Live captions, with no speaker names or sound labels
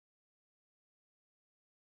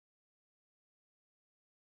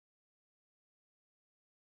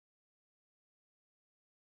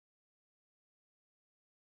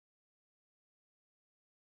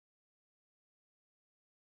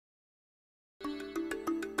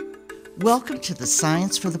Welcome to the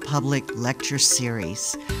Science for the Public lecture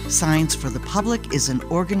series. Science for the Public is an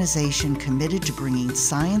organization committed to bringing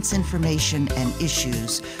science information and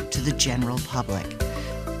issues to the general public.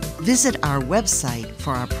 Visit our website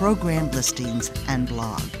for our program listings and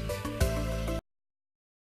blog.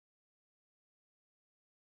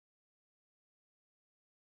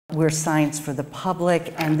 We're Science for the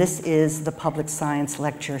Public, and this is the Public Science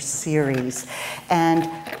Lecture Series. And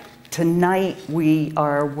tonight we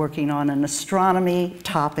are working on an astronomy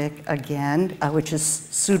topic again, which is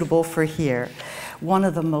suitable for here. One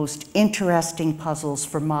of the most interesting puzzles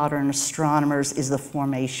for modern astronomers is the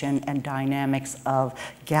formation and dynamics of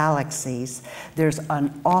galaxies. There's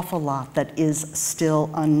an awful lot that is still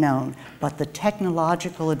unknown, but the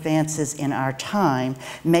technological advances in our time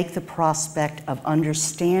make the prospect of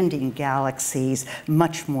understanding galaxies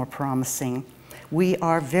much more promising. We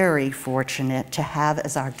are very fortunate to have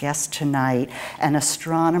as our guest tonight an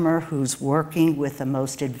astronomer who's working with the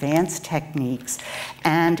most advanced techniques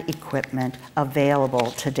and equipment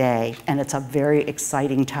available today, and it's a very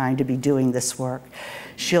exciting time to be doing this work.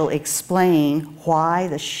 She'll explain why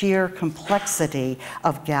the sheer complexity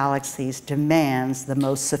of galaxies demands the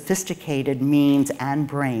most sophisticated means and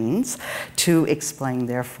brains to explain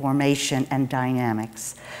their formation and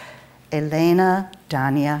dynamics. Elena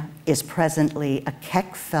Dapos is presently a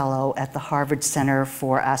Keck Fellow at the Harvard Center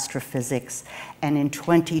for Astrophysics, and in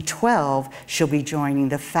 2012, she'll be joining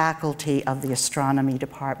the faculty of the Astronomy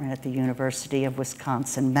Department at the University of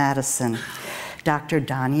Wisconsin-Madison. Dr.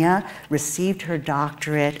 Dapos received her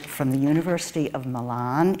doctorate from the University of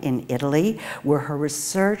Milan in Italy, where her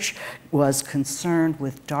research was concerned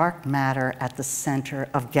with dark matter at the center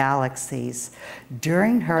of galaxies.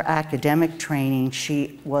 During her academic training,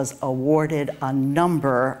 she was awarded a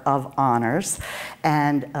number of honors,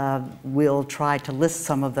 and we'll try to list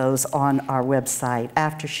some of those on our website.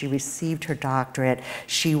 After she received her doctorate,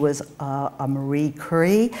 she was a Marie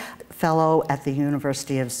Curie Fellow at the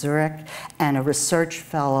University of Zurich and a research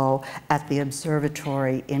fellow at the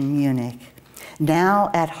observatory in Munich. Now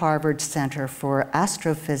at Harvard Center for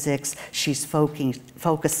Astrophysics, she's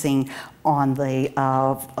focusing on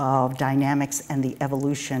the dynamics and the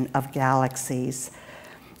evolution of galaxies.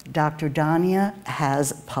 Dr. Dapos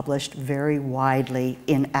has published very widely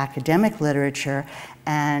in academic literature,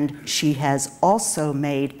 and she has also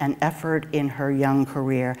made an effort in her young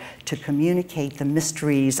career to communicate the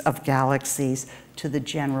mysteries of galaxies to the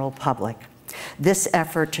general public. This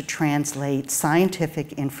effort to translate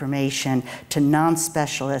scientific information to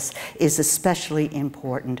non-specialists is especially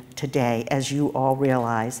important today, as you all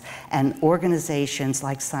realize, and organizations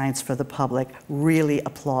like Science for the Public really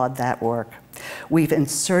applaud that work. We've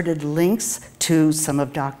inserted links to some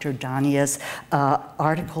of Dr. Dapos'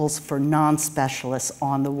 articles for non-specialists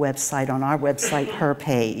on the website, on our website, her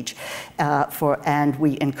page, and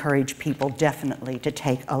we encourage people definitely to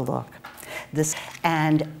take a look.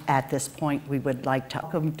 And at this point, we would like to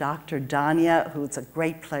welcome Dr. Dapos, who it's a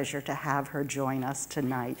great pleasure to have her join us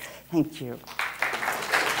tonight. Thank you.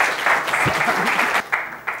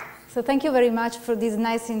 So thank you very much for this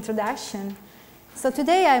nice introduction. So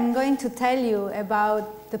today I'm going to tell you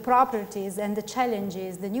about the properties and the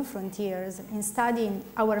challenges, the new frontiers in studying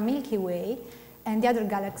our Milky Way and the other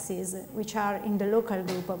galaxies which are in the local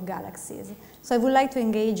group of galaxies. So I would like to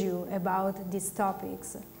engage you about these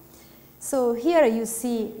topics. So here you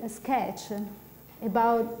see a sketch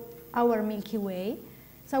about our Milky Way.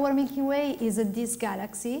 So our Milky Way is a disk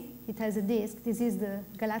galaxy. It has a disk. This is the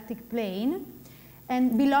galactic plane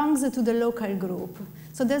and belongs to the local group.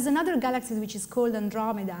 So there's another galaxy which is called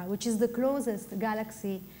Andromeda, which is the closest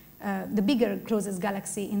galaxy, the bigger closest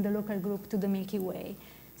galaxy in the local group to the Milky Way.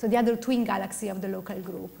 So the other twin galaxy of the local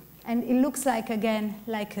group. And it looks like, again,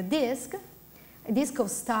 like a disk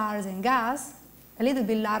of stars and gas, a little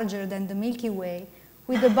bit larger than the Milky Way,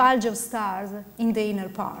 with a bulge of stars in the inner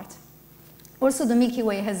part. Also, the Milky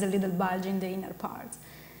Way has a little bulge in the inner part.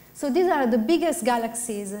 So these are the biggest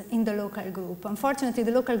galaxies in the local group. Unfortunately,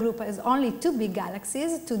 the local group has only two big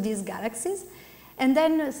galaxies, two disk galaxies. And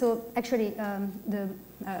then, so actually,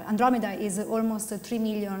 Andromeda is almost 3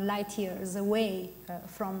 million light years away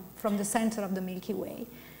from the center of the Milky Way.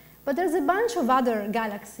 But there's a bunch of other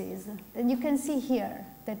galaxies that you can see here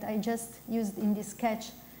that I just used in this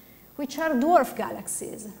sketch, which are dwarf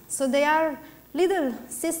galaxies. So they are little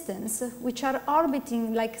systems which are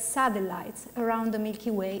orbiting like satellites around the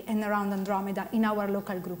Milky Way and around Andromeda in our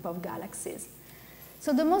local group of galaxies.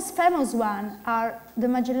 So the most famous one are the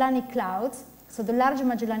Magellanic Clouds, so the large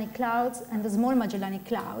Magellanic Clouds and the small Magellanic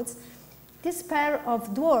Clouds. This pair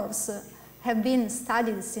of dwarfs have been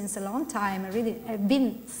studied since a long time, really have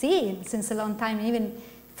been seen since a long time, even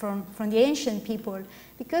from the ancient people,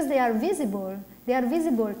 because they are visible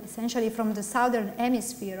essentially from the southern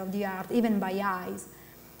hemisphere of the Earth, even by eyes.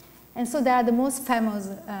 And so they are the most famous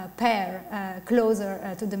pair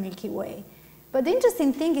closer to the Milky Way. But the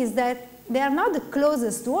interesting thing is that they are not the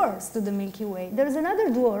closest dwarfs to the Milky Way. There is another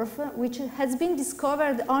dwarf which has been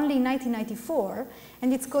discovered only in 1994,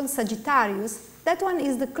 and it's called Sagittarius. That one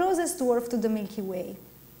is the closest dwarf to the Milky Way.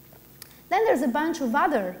 Then there's a bunch of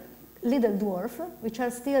other little dwarfs, which are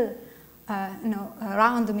still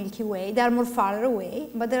around the Milky Way. They are more far away,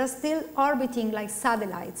 but they are still orbiting like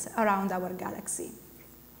satellites around our galaxy.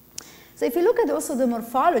 So if you look at also the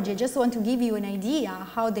morphology, I just want to give you an idea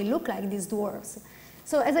how they look like, these dwarfs.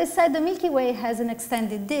 So as I said, the Milky Way has an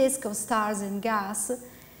extended disk of stars and gas.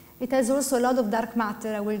 It has also a lot of dark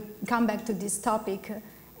matter. I will come back to this topic.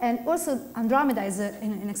 And also Andromeda is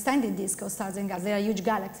an extended disk of stars and gas. They are huge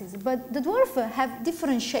galaxies. But the dwarfs have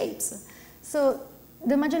different shapes. So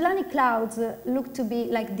the Magellanic Clouds look to be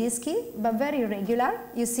like disky, but very regular.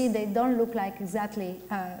 You see, they don't look like exactly,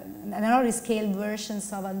 they're not rescaled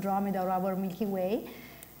versions of Andromeda or our Milky Way.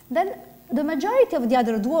 Then the majority of the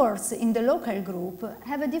other dwarfs in the local group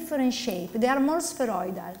have a different shape. They are more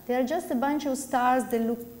spheroidal. They are just a bunch of stars that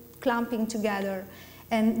look clumping together,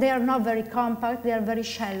 and they are not very compact. They are very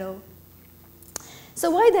shallow. So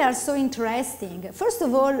why they are so interesting? First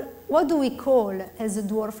of all, what do we call as a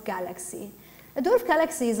dwarf galaxy? A dwarf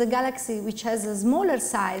galaxy is a galaxy which has a smaller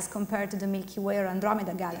size compared to the Milky Way or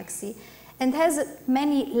Andromeda galaxy, and has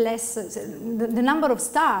many less, the number of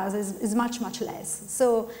stars is much, much less.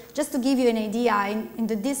 So just to give you an idea, in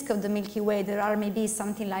the disk of the Milky Way, there are maybe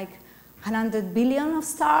something like 100 billion of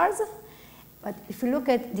stars. But if you look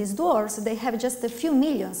at these dwarfs, they have just a few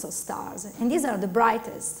millions of stars, and these are the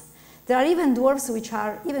brightest. There are even dwarfs which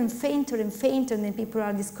are even fainter and fainter than people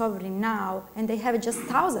are discovering now, and they have just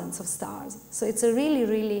thousands of stars. So it's a really,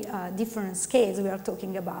 really different scales we are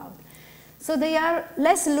talking about. So they are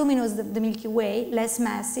less luminous than the Milky Way, less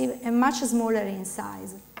massive, and much smaller in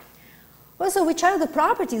size. Also, which are the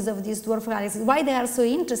properties of these dwarf galaxies? Why they are so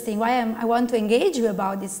interesting? Why I want to engage you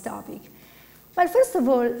about this topic? Well, first of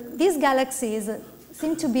all, these galaxies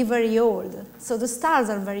seem to be very old. So the stars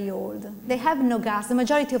are very old. They have no gas, the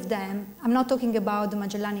majority of them. I'm not talking about the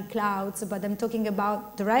Magellanic Clouds, but I'm talking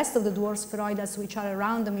about the rest of the dwarf spheroids which are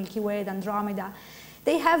around the Milky Way and Andromeda.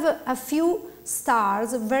 They have a few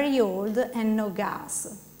stars, very old, and no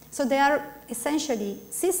gas. So they are essentially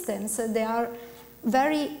systems. They are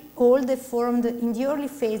very old. They formed in the early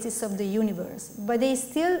phases of the universe, but they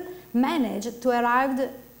still manage to arrive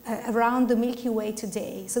around the Milky Way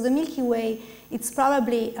today. So the Milky Way, it's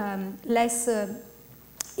probably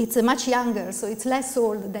it's much younger, so it's less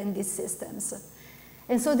old than these systems.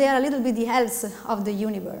 And so they are a little bit the elves of the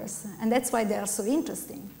universe, and that's why they are so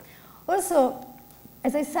interesting. Also,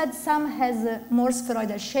 as I said, some has more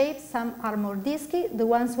spheroidal shape, some are more disky. The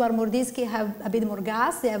ones who are more disky have a bit more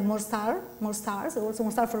gas, they have more stars, also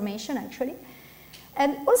more star formation actually.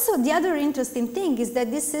 And also the other interesting thing is that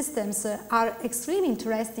these systems are extremely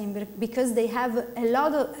interesting because they have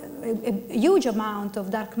a huge amount of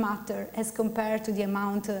dark matter as compared to the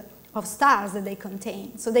amount of stars that they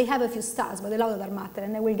contain. So they have a few stars, but a lot of dark matter,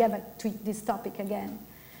 and I will get back to this topic again.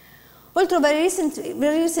 Also, very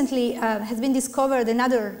recently has been discovered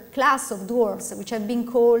another class of dwarfs, which have been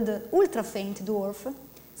called ultra-faint dwarf.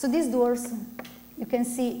 So these dwarfs, you can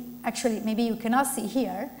see, actually, maybe you cannot see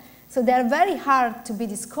here. So they are very hard to be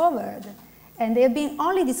discovered, and they have been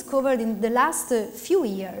only discovered in the last few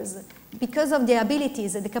years because of the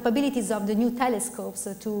abilities, the capabilities of the new telescopes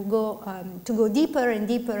to go deeper and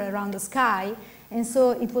deeper around the sky. And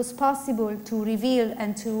so it was possible to reveal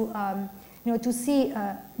and to see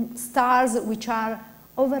stars which are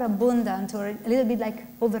overabundant or a little bit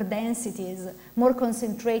like overdensities, more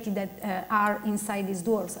concentrated that are inside these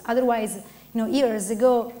dwarfs. Otherwise, years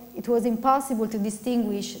ago, it was impossible to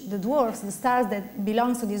distinguish the dwarfs, the stars that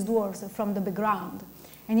belong to these dwarfs, from the background.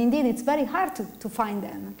 And indeed, it's very hard to find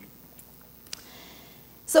them.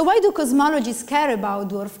 So why do cosmologists care about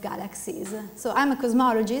dwarf galaxies? So I'm a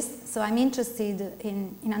cosmologist, so I'm interested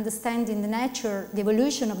in understanding the nature, the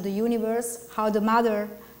evolution of the universe, how the matter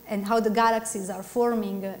and how the galaxies are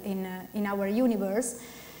forming in our universe.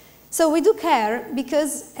 So we do care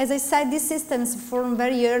because, as I said, these systems form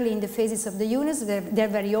very early in the phases of the universe. They're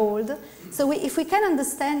very old. So if we can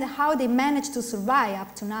understand how they managed to survive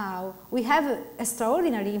up to now, we have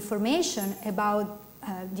extraordinary information about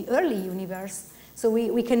the early universe. So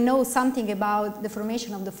we can know something about the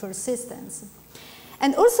formation of the first systems.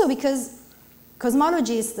 And also because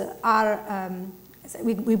cosmologists are,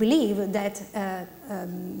 we believe that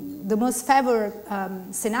the most favored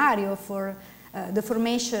scenario for the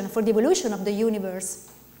formation, for the evolution of the universe,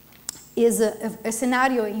 is a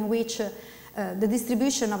scenario in which the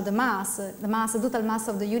distribution of the total mass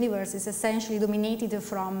of the universe is essentially dominated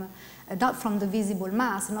from, not from the visible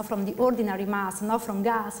mass, not from the ordinary mass, not from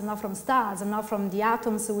gas, not from stars, not from the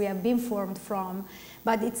atoms we have been formed from,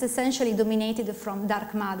 but it's essentially dominated from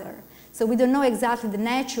dark matter. So we don't know exactly the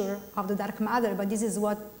nature of the dark matter, but this is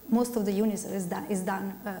what most of the universe is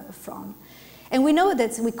done from. And we know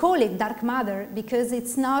that we call it dark matter because it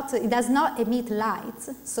does not emit light,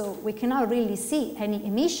 so we cannot really see any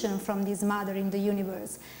emission from this matter in the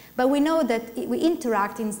universe. But we know that we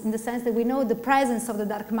interact in the sense that we know the presence of the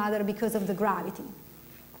dark matter because of the gravity.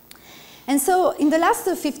 And so in the last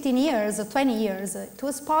 15 years or 20 years, it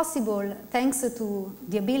was possible, thanks to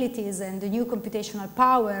the abilities and the new computational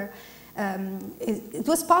power, it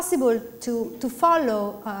was possible to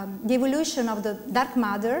follow the evolution of the dark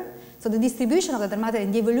matter, so the distribution of the dark matter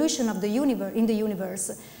and the evolution of the universe in the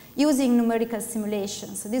universe using numerical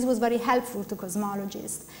simulations. So this was very helpful to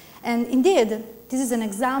cosmologists. And indeed, this is an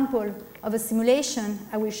example of a simulation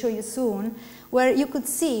I will show you soon, where you could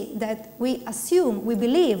see that we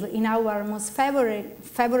believe in our most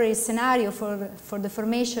favorite scenario for the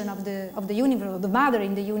formation of the universe, of the matter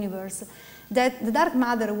in the universe, that the dark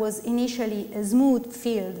matter was initially a smooth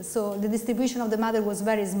field, so the distribution of the matter was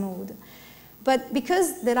very smooth. But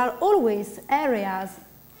because there are always areas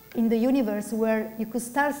in the universe where you could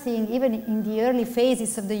start seeing, even in the early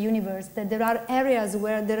phases of the universe, that there are areas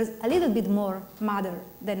where there is a little bit more matter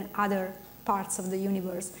than other parts of the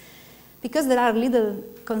universe. Because there are little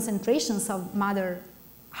concentrations of matter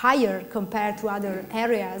higher compared to other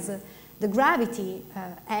areas, the gravity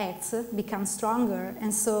acts, becomes stronger,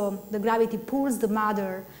 and so the gravity pulls the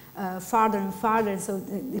matter farther and farther, so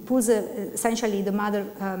it pulls essentially the matter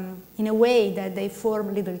in a way that they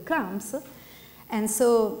form little clumps. And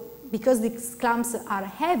so because these clumps are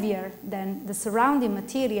heavier than the surrounding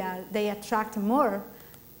material, they attract more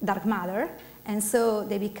dark matter, and so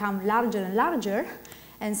they become larger and larger.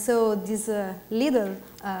 And so these little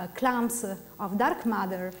clumps of dark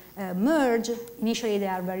matter merge. Initially they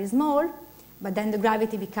are very small, but then the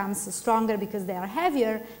gravity becomes stronger because they are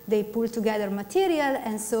heavier. They pull together material,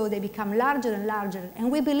 and so they become larger and larger.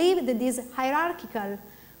 And we believe that this hierarchical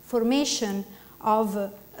formation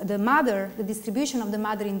of the matter, the distribution of the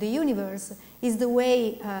matter in the universe, is the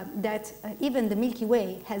way that even the Milky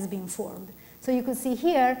Way has been formed. So you can see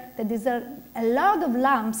here that these are a lot of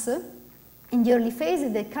lumps in the early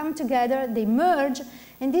phases. They come together, they merge,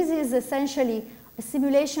 and this is essentially a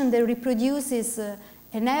simulation that reproduces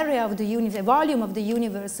an area of the universe, a volume of the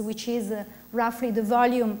universe, which is roughly the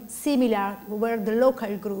volume similar where the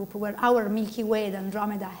local group, where our Milky Way and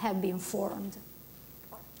Andromeda have been formed.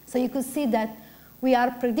 So you could see that we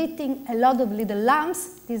are predicting a lot of little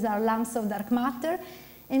lumps. These are lumps of dark matter.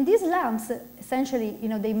 And these lumps, essentially,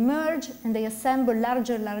 they merge and they assemble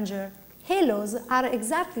larger halos, are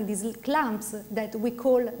exactly these clumps that we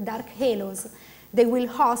call dark halos. They will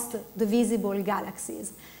host the visible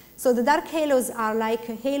galaxies. So the dark halos are like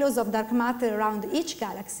halos of dark matter around each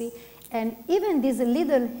galaxy, and even these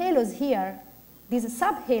little halos here, these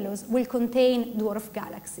subhalos, will contain dwarf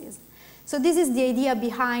galaxies. So this is the idea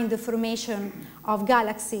behind the formation of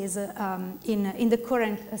galaxies in the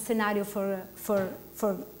current scenario for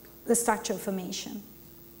the structure formation.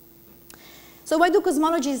 So why do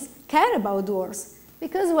cosmologists care about dwarfs?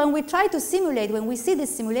 Because when we try to simulate, when we see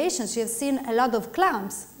these simulations, you have seen a lot of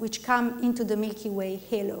clumps which come into the Milky Way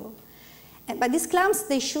halo. But these clumps,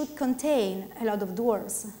 they should contain a lot of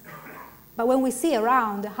dwarfs. But when we see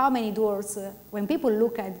around how many dwarfs, when people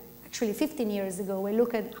look at, actually 15 years ago, we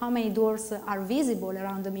look at how many dwarfs are visible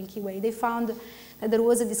around the Milky Way, they found that there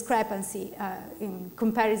was a discrepancy in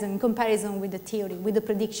comparison with the theory, with the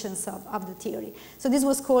predictions of the theory. So this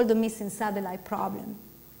was called the missing satellite problem.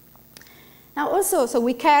 Now also, so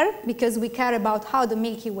we care because we care about how the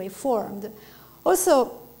Milky Way formed.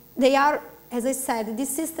 Also, they are, as I said, these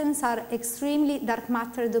systems are extremely dark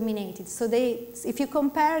matter dominated. So if you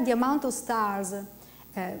compare the amount of stars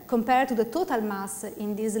compared to the total mass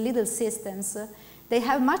in these little systems, they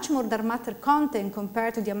have much more dark matter content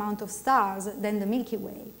compared to the amount of stars than the Milky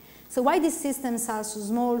Way. So why these systems are so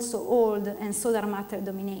small, so old, and so dark matter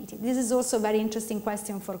dominated? This is also a very interesting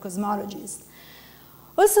question for cosmologists.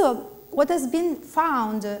 Also, what has been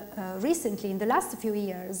found recently in the last few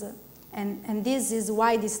years, and this is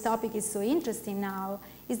why this topic is so interesting now,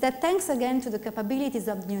 is that thanks again to the capabilities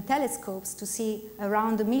of new telescopes to see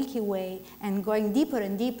around the Milky Way and going deeper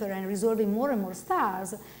and deeper and resolving more and more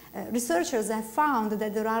stars, researchers have found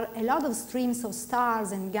that there are a lot of streams of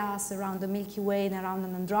stars and gas around the Milky Way and around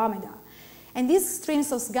Andromeda. And these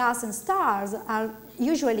streams of gas and stars are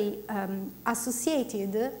usually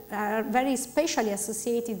associated, are very spatially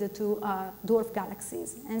associated to dwarf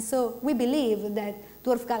galaxies. And so we believe that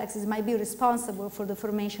dwarf galaxies might be responsible for the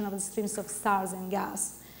formation of the streams of stars and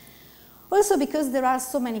gas. Also because there are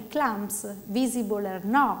so many clumps, visible or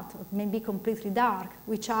not, or maybe completely dark,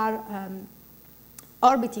 which are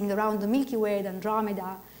orbiting around the Milky Way and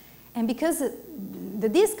Andromeda. And because the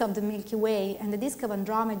disk of the Milky Way and the disk of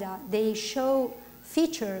Andromeda, they show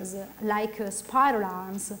features like spiral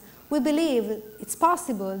arms, we believe it's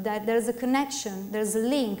possible that there's a connection, there's a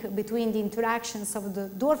link between the interactions of the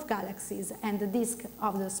dwarf galaxies and the disk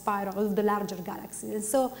of the spiral, of the larger galaxies. And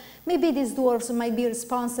so maybe these dwarfs might be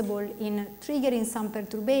responsible in triggering some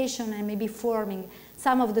perturbation and maybe forming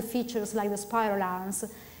some of the features like the spiral arms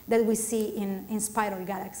that we see in spiral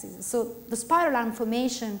galaxies. So the spiral arm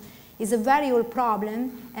formation is a very old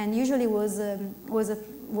problem and usually was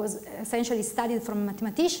essentially studied from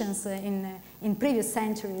mathematicians in previous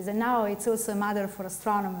centuries, and now it's also a matter for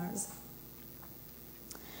astronomers.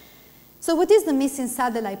 So what is the missing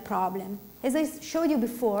satellite problem? As I showed you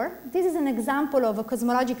before, this is an example of a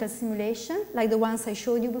cosmological simulation, like the ones I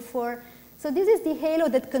showed you before. So this is the halo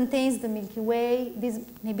that contains the Milky Way. This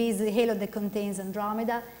maybe is the halo that contains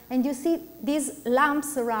Andromeda. And you see these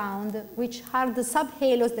lumps around, which are the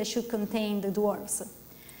subhalos that should contain the dwarfs.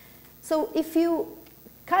 So if you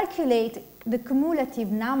calculate the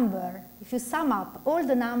cumulative number, if you sum up all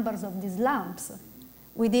the numbers of these lumps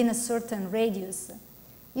within a certain radius,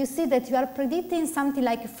 you see that you are predicting something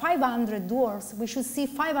like 500 dwarfs. We should see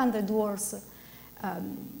 500 dwarfs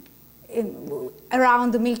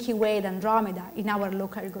around the Milky Way and Andromeda in our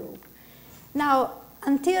local group. Now,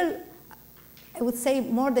 until I would say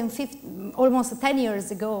almost 10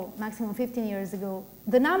 years ago, maximum 15 years ago,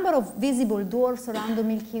 the number of visible dwarfs around the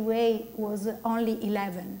Milky Way was only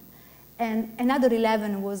 11. And another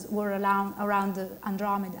 11 were around the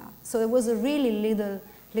Andromeda. So there was a really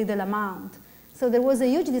little amount. So there was a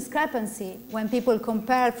huge discrepancy when people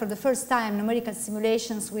compared for the first time numerical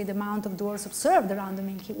simulations with the amount of dwarfs observed around the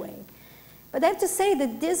Milky Way. But I have to say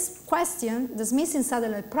that this question, this missing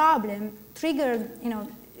satellite problem, triggered,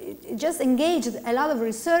 it just engaged a lot of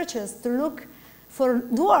researchers to look for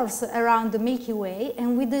dwarfs around the Milky Way.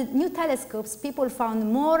 And with the new telescopes, people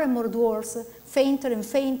found more and more dwarfs, fainter and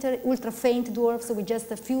fainter, ultra-faint dwarfs with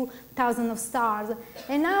just a few thousand of stars.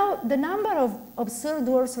 And now the number of observed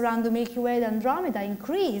dwarfs around the Milky Way and Andromeda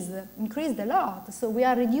increased a lot. So we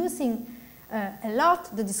are reducing a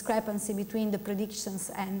lot the discrepancy between the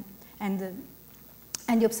predictions and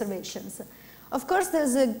the observations. Of course,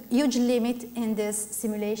 there's a huge limit in these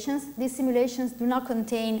simulations. These simulations do not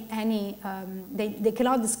contain any, they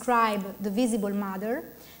cannot describe the visible matter,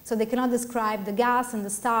 so they cannot describe the gas and the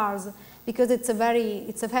stars because it's a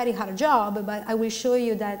very hard job, but I will show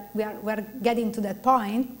you that we are getting to that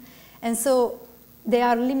point. And so they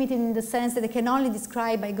are limited in the sense that they can only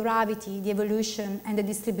describe by gravity the evolution and the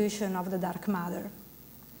distribution of the dark matter.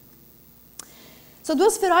 So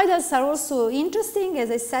those spheroidals are also interesting,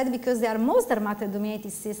 as I said, because they are most dark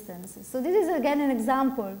matter-dominated systems. So this is, again, an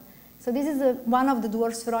example. So this is one of the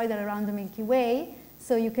dwarf spheroidal around the Milky Way.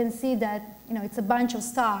 So you can see that it's a bunch of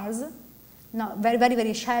stars, very, very,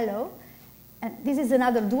 very shallow. And this is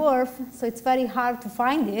another dwarf, so it's very hard to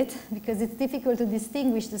find it because it's difficult to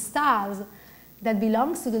distinguish the stars that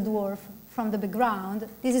belongs to the dwarf from the background.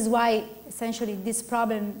 This is why, essentially, this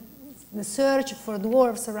problem, the search for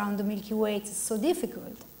dwarfs around the Milky Way is so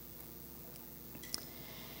difficult.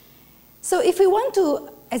 So if we want to,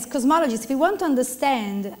 as cosmologists, if we want to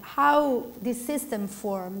understand how this system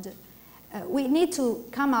formed, we need to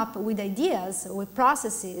come up with ideas, with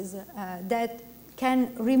processes that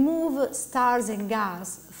can remove stars and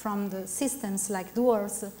gas from the systems like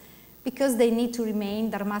dwarfs because they need to remain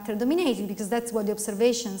dark matter dominated, because that's what the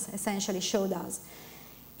observations essentially showed us.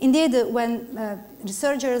 Indeed, when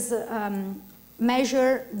researchers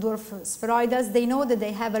measure dwarf spheroids, they know that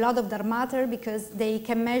they have a lot of dark matter because they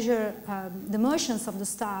can measure the motions of the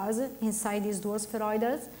stars inside these dwarf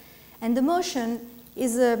spheroids. And the motion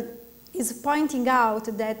is pointing out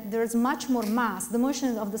that there's much more mass. The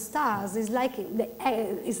motion of the stars is like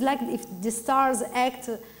if the stars act,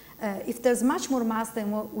 if there's much more mass than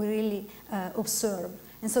what we really observe.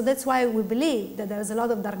 And so that's why we believe that there's a lot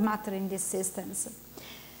of dark matter in these systems.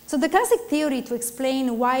 So the classic theory to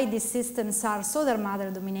explain why these systems are so dark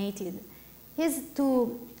matter dominated is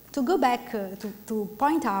to go back to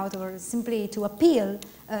point out, or simply to appeal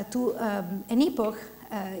to an epoch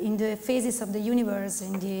in the phases of the universe,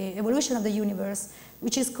 in the evolution of the universe,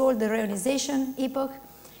 which is called the reionization epoch.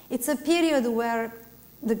 It's a period where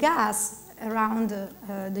the gas around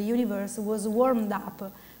the universe was warmed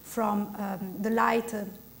up from the light,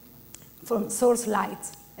 from source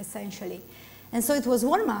light, essentially. And so it was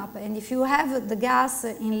warmed up, and if you have the gas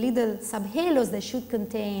in little subhalos, they should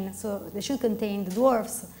contain the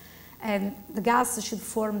dwarfs, and the gas should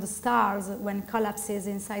form the stars when collapses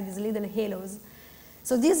inside these little halos.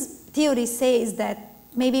 So this theory says that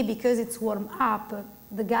maybe because it's warmed up,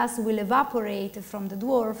 the gas will evaporate from the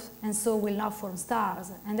dwarf and so will not form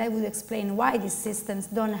stars. And that would explain why these systems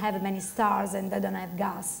don't have many stars and they don't have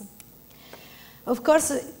gas. Of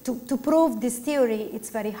course, to prove this theory, it's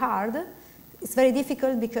very hard. It's very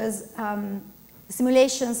difficult because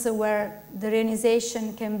simulations where the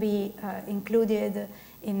reionization can be included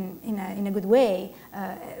in a good way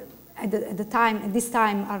at this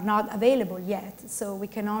time are not available yet. So we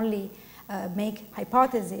can only make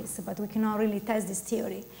hypotheses, but we cannot really test this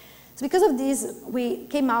theory. So because of this, we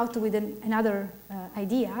came out with another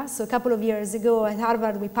idea. So a couple of years ago at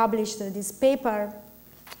Harvard, we published this paper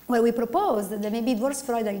where we proposed that maybe dwarf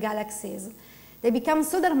spheroidal galaxies, they become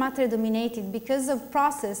so dark matter dominated because of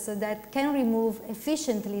process that can remove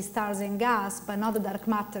efficiently stars and gas, but not the dark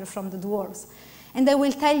matter from the dwarfs. And I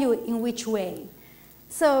will tell you in which way.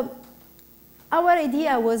 So our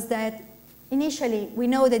idea was that initially we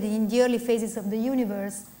know that in the early phases of the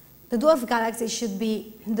universe, the dwarf galaxies should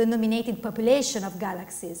be the dominated population of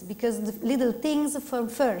galaxies because the little things form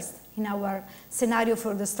first in our scenario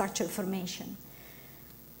for the structure formation.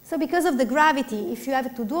 So because of the gravity, if you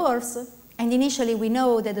have two dwarfs, and initially we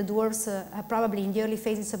know that the dwarfs probably in the early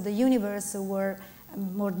phases of the universe were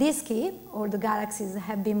more disky, or the galaxies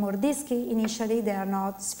have been more disky initially. They are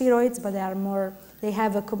not spheroids, but they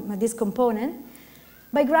have this component.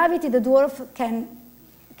 By gravity, the dwarf can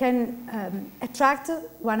attract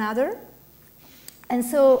one another. And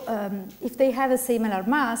so if they have a similar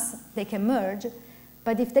mass, they can merge.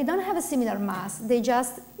 But if they don't have a similar mass, they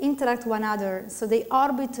just interact one another, so they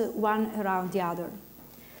orbit one around the other.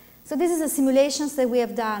 So this is the simulations that we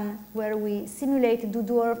have done where we simulate two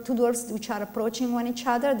dwarfs which are approaching one each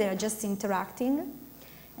other. They are just interacting.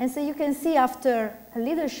 And so you can see after a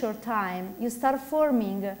little short time, you start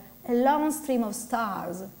forming a long stream of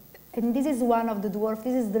stars. And this is one of the dwarfs.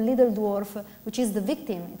 This is the little dwarf, which is the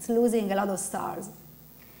victim. It's losing a lot of stars.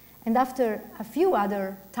 And after a few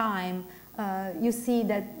other time, you see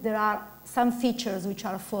that there are some features which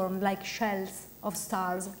are formed like shells of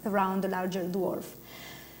stars around the larger dwarf.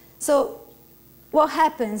 So what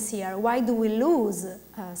happens here? Why do we lose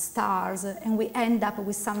stars and we end up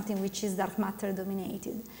with something which is dark matter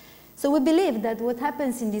dominated? So we believe that what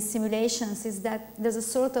happens in these simulations is that there's a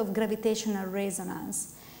sort of gravitational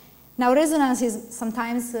resonance. Now resonance is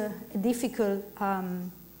sometimes a difficult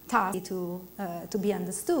task to be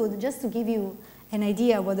understood. Just to give you an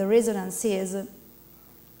idea what the resonance is,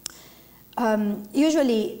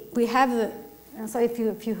 usually we have, I'm sorry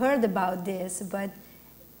if you heard about this, but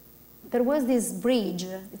there was this bridge,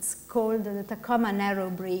 it's called the Tacoma Narrow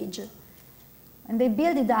Bridge. And they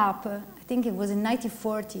built it up, I think it was in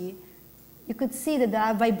 1940. You could see that there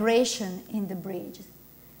are vibration in the bridge.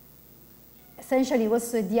 Essentially,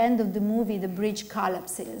 also at the end of the movie, the bridge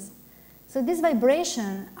collapses. So these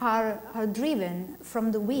vibrations are driven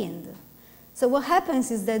from the wind. So what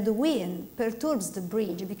happens is that the wind perturbs the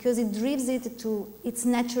bridge because it drives it to its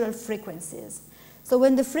natural frequencies. So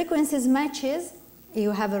when the frequencies matches,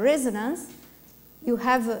 you have a resonance, you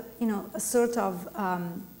have a sort of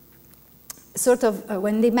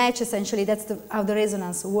when they match, essentially, that's how the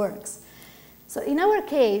resonance works. So in our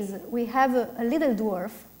case, we have a little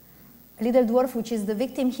dwarf which is the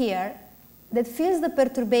victim here, that feels the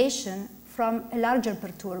perturbation from a larger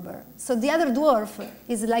perturber. So the other dwarf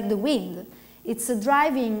is like the wind. It's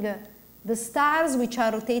driving the stars which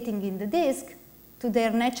are rotating in the disk to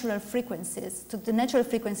their natural frequencies, to the natural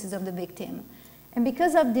frequencies of the victim. And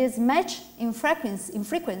because of this match in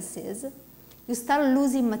frequencies, you start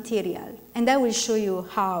losing material. And I will show you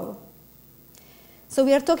how. So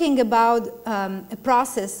we are talking about a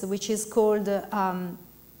process which is called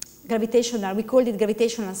gravitational, we called it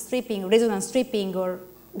gravitational stripping, resonance stripping, or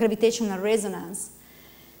gravitational resonance.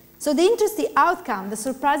 So the interesting outcome, the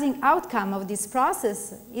surprising outcome of this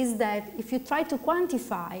process is that if you try to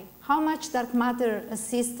quantify how much dark matter a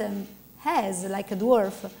system has, like a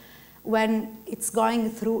dwarf, when it's going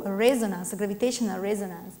through a resonance, a gravitational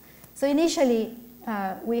resonance. So initially,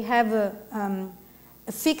 we have a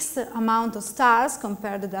fixed amount of stars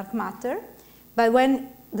compared to dark matter, but when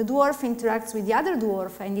the dwarf interacts with the other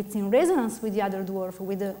dwarf and it's in resonance with the other dwarf,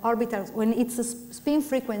 with the orbital, when its spin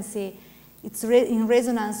frequency, it's in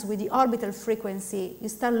resonance with the orbital frequency, you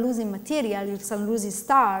start losing material, you start losing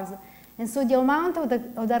stars, And so the amount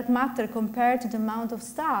of dark matter compared to the amount of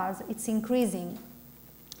stars, it's increasing.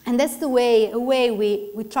 And that's a way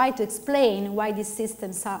we try to explain why these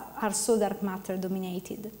systems are so dark matter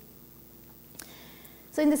dominated.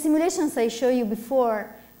 So in the simulations I showed you before,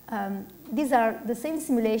 these are the same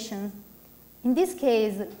simulations. In this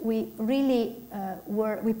case, we really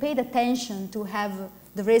we paid attention to have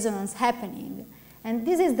the resonance happening. And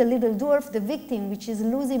this is the little dwarf, the victim, which is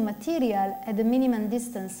losing material at the minimum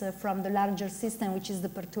distance from the larger system, which is the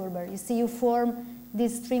perturber. You see, you form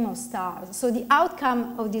this stream of stars. So the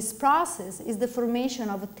outcome of this process is the formation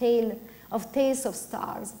of tails of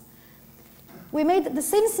stars. We made the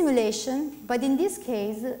same simulation, but in this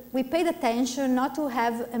case, we paid attention not to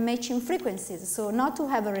have a matching frequencies, so not to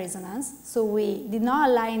have a resonance. So we did not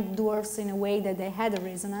align dwarfs in a way that they had a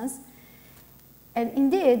resonance. And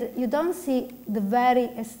indeed, you don't see the very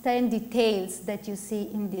extended tails that you see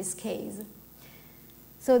in this case.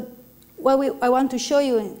 So what I want to show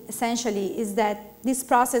you essentially is that this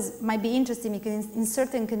process might be interesting because in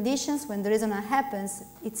certain conditions, when the resonance happens,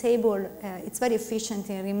 it's very efficient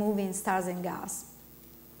in removing stars and gas.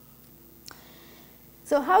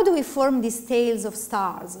 So how do we form these tails of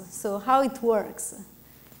stars? So how it works?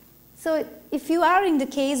 So if you are in the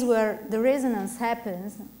case where the resonance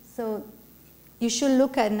happens, so you should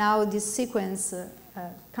look at now this sequence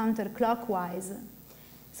counterclockwise.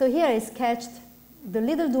 So here I sketched the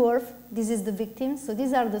little dwarf. This is the victim. So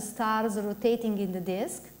these are the stars rotating in the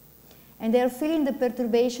disk. And they are feeling the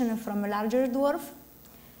perturbation from a larger dwarf.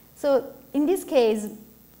 So in this case,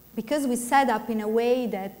 because we set up in a way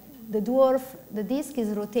that the disk is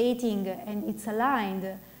rotating and it's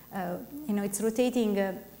aligned, it's rotating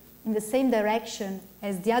in the same direction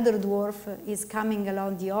as the other dwarf is coming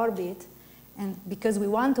along the orbit, and because we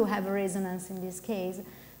want to have a resonance in this case.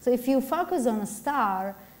 So if you focus on a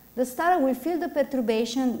star, the star will feel the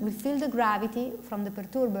perturbation, will feel the gravity from the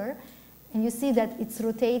perturber, and you see that it's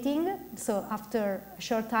rotating. So after a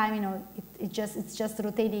short time, it's just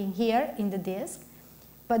rotating here in the disk.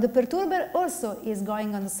 But the perturber also is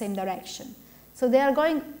going on the same direction. So they are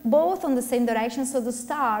going both on the same direction, so the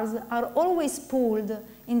stars are always pulled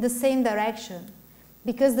in the same direction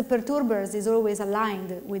because the perturbers is always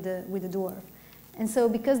aligned with the dwarf. And so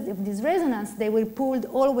because of this resonance, they will pulled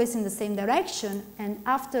always in the same direction, and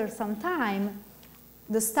after some time,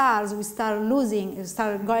 the stars will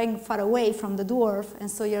start going far away from the dwarf, and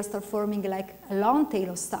so you start forming like a long tail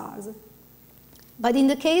of stars. But in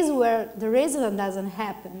the case where the resonance doesn't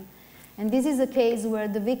happen, and this is a case where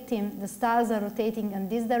the stars are rotating in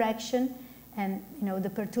this direction, and the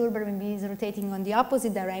perturber maybe is rotating on the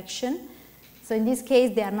opposite direction. So in this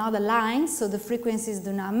case, they are not aligned, so the frequencies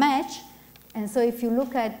do not match. And so if you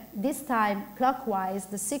look at this time clockwise,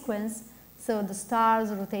 the sequence, so the stars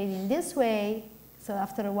rotating this way, so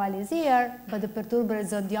after a while is here, but the perturber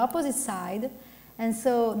is on the opposite side. And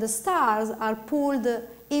so the stars are pulled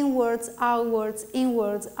inwards, outwards,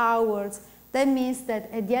 inwards, outwards. That means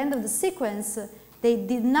that at the end of the sequence, they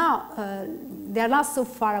are not so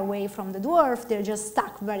far away from the dwarf, they're just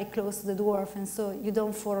stuck very close to the dwarf, and so you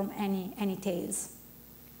don't form any tails.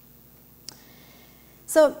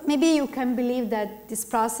 So maybe you can believe that this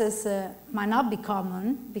process might not be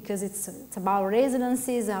common because it's about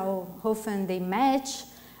resonances, how often they match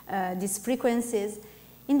these frequencies.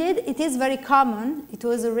 Indeed, it is very common. It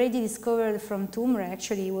was already discovered from tumor.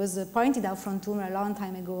 Actually, it was pointed out from tumor a long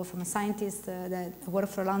time ago from a scientist that worked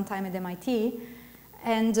for a long time at MIT.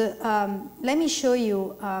 And let me show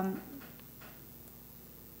you.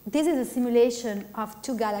 This is a simulation of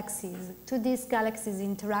two disc galaxies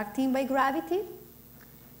interacting by gravity.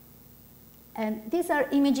 And these are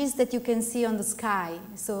images that you can see on the sky.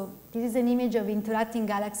 So this is an image of interacting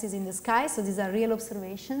galaxies in the sky. So these are real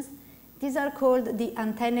observations. These are called the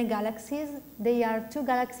antennae galaxies. They are two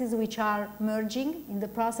galaxies which are merging, in the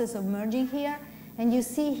process of merging here. And you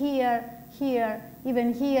see here, here,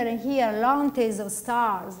 even here and here, long tails of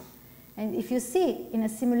stars. And if you see in a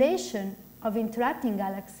simulation of interacting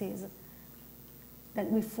galaxies,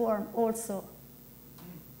 that we form also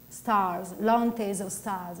stars, long tails of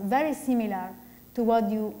stars, very similar to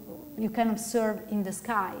what you can observe in the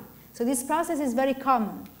sky. So this process is very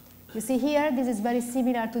common. You see here, this is very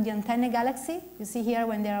similar to the antennae galaxy. You see here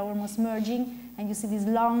when they are almost merging, and you see these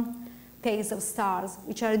long tails of stars,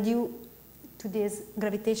 which are due to this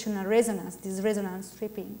gravitational resonance, this resonance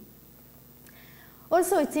stripping.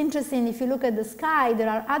 Also, it's interesting, if you look at the sky, there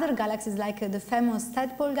are other galaxies like the famous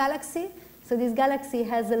Tadpole galaxy. So this galaxy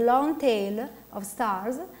has a long tail of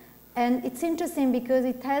stars, and it's interesting because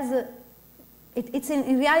it has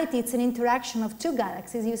in reality, it's an interaction of two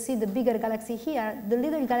galaxies. You see the bigger galaxy here, the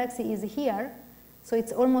little galaxy is here, So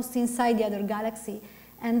it's almost inside the other galaxy.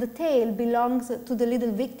 And the tail belongs to the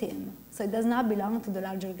little victim. So it does not belong to the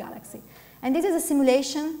larger galaxy. And this is a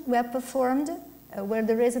simulation we have performed where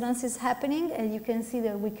the resonance is happening. And you can see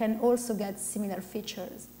that we can also get similar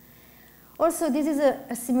features. Also, this is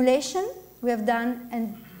a simulation we have done,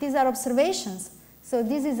 and these are observations. So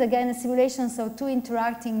this is, again, a simulation of two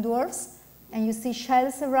interacting dwarfs. And you see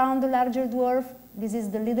shells around the larger dwarf. This is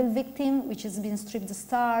the little victim, which has been stripped of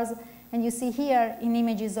stars. And you see here in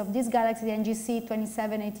images of this galaxy, the NGC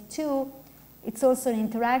 2782, it's also an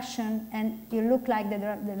interaction, and it looks like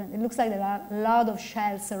there are a lot of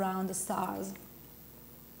shells around the stars.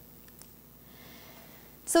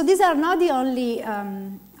 So these are not the only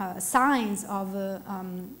signs of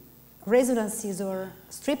resonances or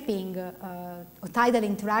stripping or tidal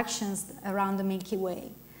interactions around the Milky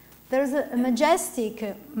Way. There's a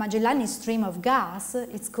majestic Magellanic stream of gas.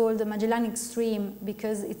 It's called the Magellanic stream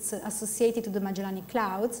because it's associated to the Magellanic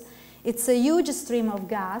Clouds. It's a huge stream of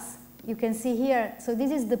gas. You can see here, so this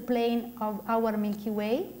is the plane of our Milky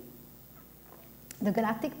Way, the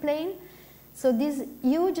galactic plane. So this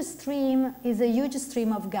huge stream is a huge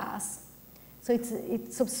stream of gas. So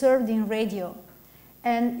it's observed in radio.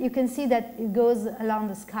 And you can see that it goes along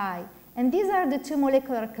the sky. And these are the two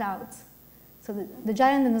molecular clouds. So the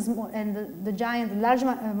giant and the small, and the large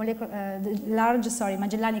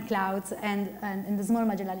Magellanic clouds and the small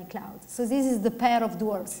Magellanic clouds. So this is the pair of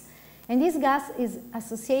dwarfs. And this gas is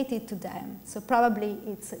associated to them. So probably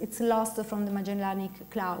it's lost from the Magellanic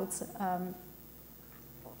clouds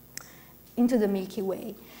into the Milky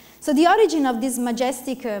Way. So the origin of this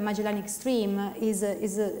majestic Magellanic stream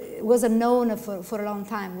was unknown for a long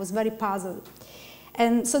time, was very puzzled.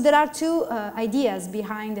 And so there are two ideas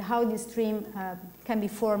behind how this stream can be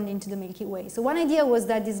formed into the Milky Way. So one idea was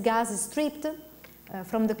that this gas is stripped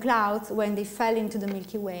from the clouds when they fell into the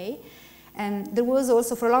Milky Way. And there was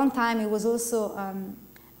also, for a long time, it was also,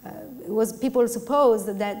 people supposed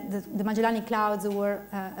that the Magellanic clouds were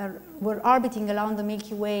orbiting around the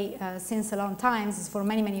Milky Way since a long time, for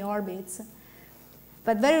many, many orbits.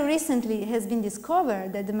 But very recently it has been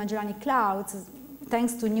discovered that the Magellanic clouds,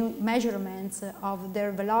 thanks to new measurements of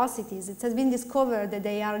their velocities, it has been discovered that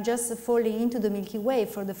they are just falling into the Milky Way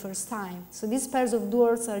for the first time. So these pairs of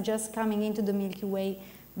dwarfs are just coming into the Milky Way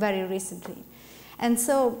very recently. And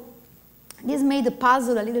so this made the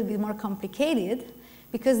puzzle a little bit more complicated,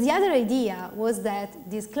 because the other idea was that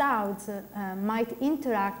these clouds might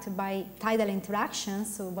interact by tidal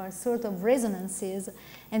interactions, so by sort of resonances,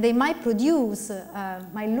 and they might produce,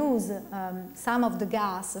 might lose some of the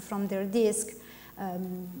gas from their disk,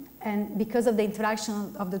 and because of the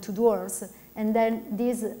interaction of the two dwarfs, and then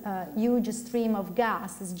this huge stream of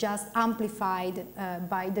gas is just amplified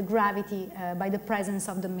by the gravity, by the presence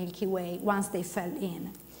of the Milky Way once they fell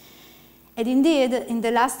in. And indeed, in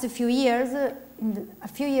the last few years, a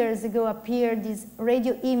few years ago appeared this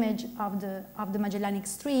radio image of the Magellanic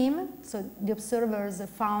stream. So the observers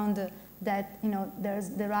found that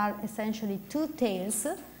there are essentially two tails.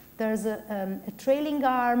 There's a trailing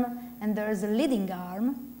arm and there's a leading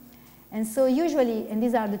arm. And so usually, and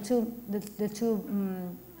these are the two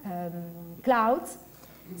clouds.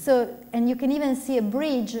 So, and you can even see a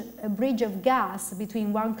bridge of gas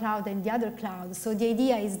between one cloud and the other cloud. So the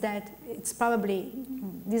idea is that it's probably,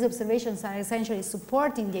 these observations are essentially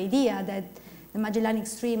supporting the idea that the Magellanic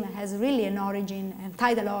stream has really an origin, a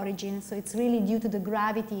tidal origin. So it's really due to the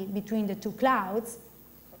gravity between the two clouds.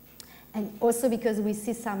 And also because we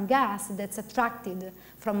see some gas that's attracted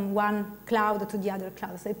from one cloud to the other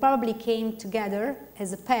cloud. So it probably came together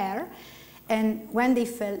as a pair. And when they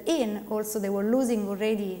fell in, also they were losing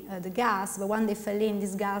already the gas, but when they fell in,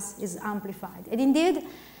 this gas is amplified. And indeed,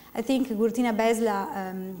 I think Gurtina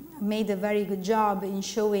Besla made a very good job in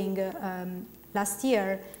showing last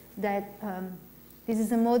year that this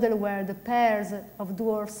is a model where the pairs of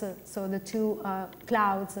dwarfs, so the two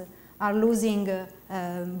clouds, are losing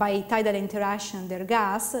by tidal interaction their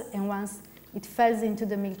gas, and once it falls into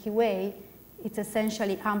the Milky Way, it's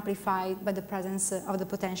essentially amplified by the presence of the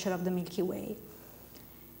potential of the Milky Way.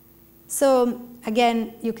 So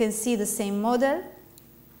again, you can see the same model.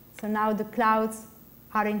 So now the clouds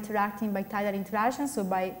are interacting by tidal interaction, so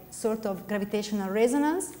by sort of gravitational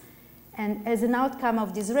resonance. And as an outcome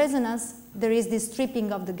of this resonance, there is this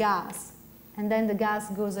stripping of the gas. And then the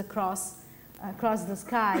gas goes across the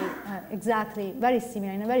sky exactly, very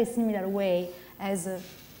similar, in a very similar way as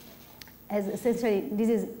essentially, this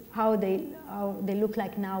is how they look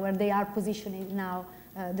like now, where they are positioning now,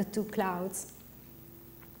 the two clouds.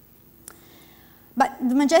 But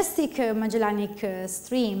the majestic Magellanic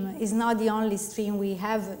stream is not the only stream we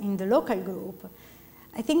have in the local group.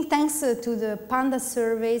 I think thanks to the PANDA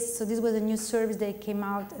surveys, so this was a new service that came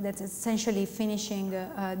out that's essentially finishing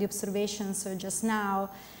the observations just now,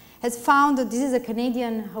 has found that this is a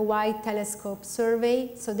Canadian Hawaii telescope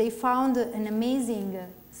survey. So they found an amazing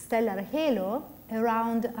stellar halo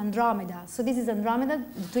around Andromeda. So this is Andromeda,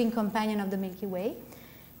 the twin companion of the Milky Way.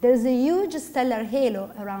 There's a huge stellar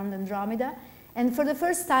halo around Andromeda. And for the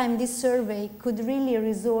first time, this survey could really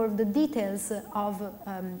resolve the details of,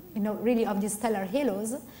 really of these stellar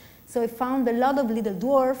halos. So it found a lot of little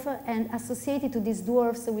dwarfs, and associated to these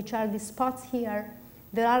dwarfs, which are these spots here,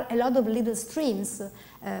 there are a lot of little streams,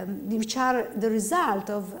 which are the result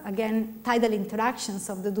of, again, tidal interactions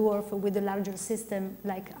of the dwarf with a larger system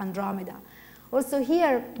like Andromeda. Also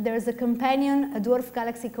here, there's a companion, a dwarf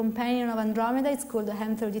galaxy companion of Andromeda. It's called the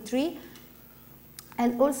M33.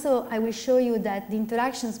 And also, I will show you that the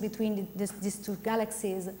interactions between these two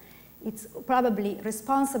galaxies, it's probably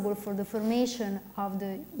responsible for the formation of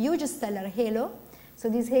the huge stellar halo. So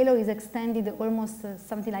this halo is extended almost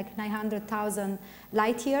something like 900,000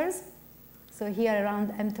 light years. So here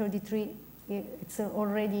around M33, it's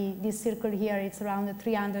already, this circle here, it's around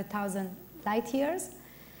 300,000 light years.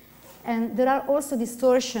 And there are also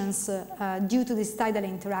distortions due to this tidal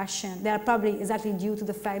interaction. They are probably exactly due to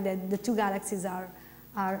the fact that the two galaxies are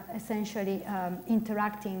essentially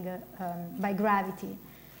interacting by gravity.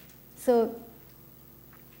 So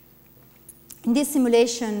in this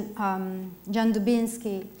simulation, Jan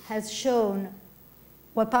Dubinsky has shown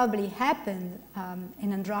what probably happened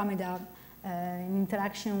in Andromeda in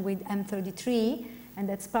interaction with M33, and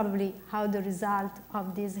that's probably how the result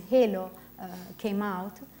of this halo came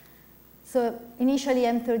out. So initially,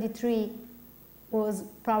 M33 was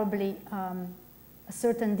probably a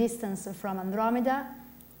certain distance from Andromeda.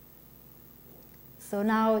 So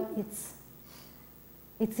now it's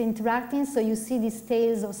interacting. So you see these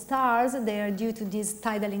tails of stars. They are due to these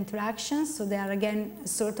tidal interactions. So they are, again, a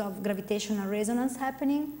sort of gravitational resonance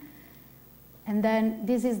happening. And then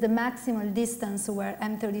this is the maximal distance where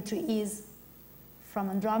M33 is from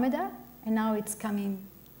Andromeda. And now it's coming.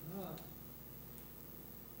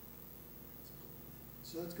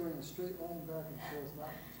 So it's going a straight line back and forth, not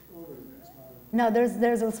over there. It's not no,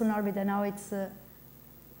 there's also an orbit, and now it's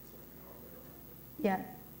yeah,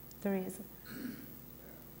 there is.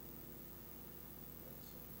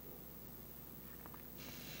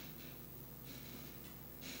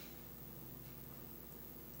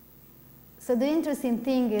 So the interesting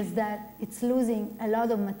thing is that it's losing a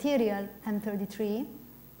lot of material, M33,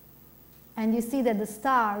 and you see that the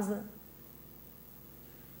stars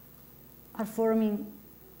are forming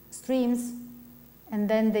streams, and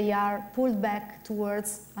then they are pulled back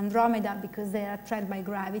towards Andromeda because they are attracted by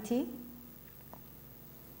gravity.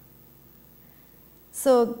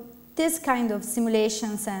 So this kind of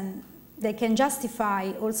simulations, and they can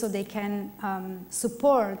justify, also they can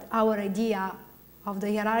support our idea of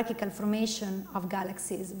the hierarchical formation of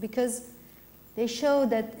galaxies, because they show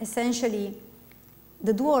that essentially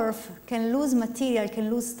the dwarf can lose material, can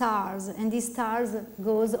lose stars, and these stars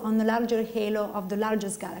goes on the larger halo of the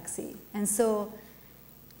largest galaxy. And so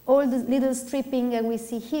all the little stripping that we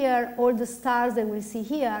see here, all the stars that we see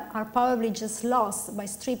here are probably just lost by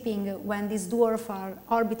stripping when these dwarfs are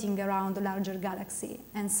orbiting around the larger galaxy.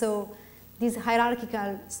 And so this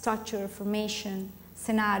hierarchical structure formation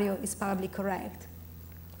scenario is probably correct.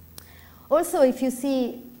 Also, if you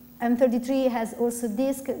see M33 has also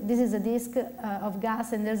disk. This is a disk of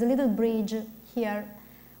gas, and there's a little bridge here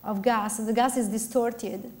of gas. The gas is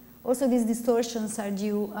distorted. Also, these distortions are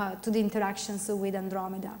due to the interactions with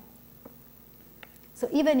Andromeda. So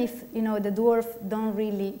even if the dwarf don't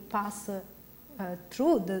really pass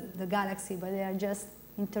through the galaxy, but they are just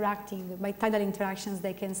interacting by tidal interactions,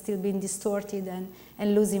 they can still be distorted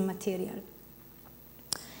and losing material.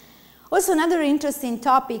 Also, another interesting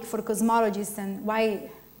topic for cosmologists, and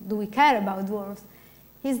why do we care about dwarfs,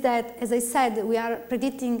 is that, as I said, we are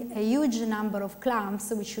predicting a huge number of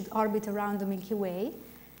clumps which should orbit around the Milky Way.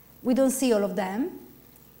 We don't see all of them,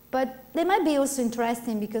 but they might be also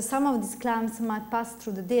interesting because some of these clumps might pass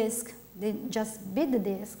through the disk. They just beat the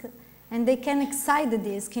disk, and they can excite the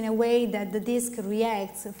disk in a way that the disk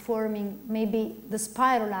reacts, forming maybe the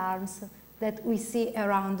spiral arms that we see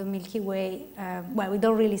around the Milky Way. Well, we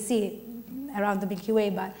don't really see it around the Milky Way,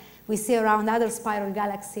 but we see around other spiral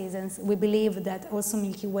galaxies, and we believe that also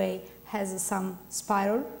Milky Way has some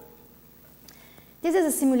spiral. These are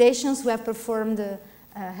the simulations we have performed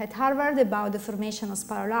at Harvard about the formation of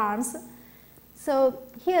spiral arms. So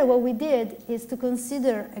here what we did is to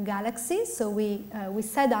consider a galaxy. So we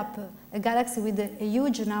set up a galaxy with a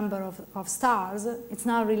huge number of stars. It's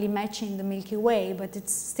not really matching the Milky Way, but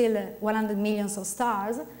it's still 100 millions of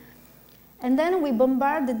stars. And then we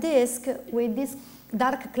bombard the disk with these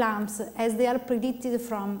dark clumps as they are predicted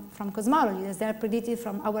from cosmology, as they are predicted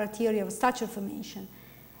from our theory of structure formation.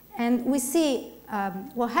 And we see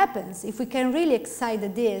what happens if we can really excite the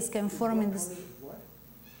disk and form in this.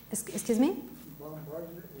 Excuse me?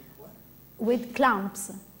 Bombarded it with what? With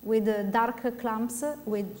clumps, with dark clumps,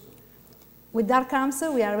 with dark clumps.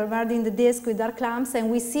 We are bombarding the disk with dark clumps, and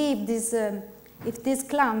we see if these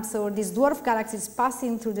clumps or these dwarf galaxies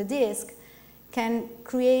passing through the disk can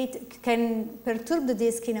perturb the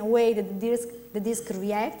disk in a way that the disk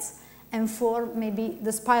reacts and form maybe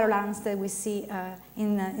the spiral arms that we see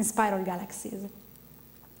in spiral galaxies.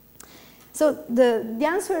 So the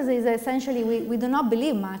answer is essentially we do not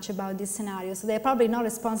believe much about this scenario. So they're probably not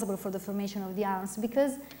responsible for the formation of the arms,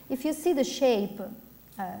 because if you see the shape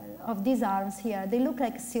of these arms here, they look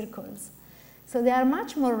like circles. So they are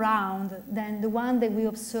much more round than the one that we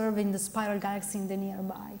observe in the spiral galaxy in the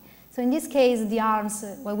nearby. So in this case, the arms,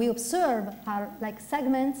 what we observe are like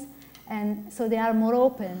segments, and so they are more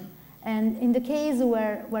open. And in the case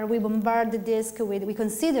where we bombard the disk, we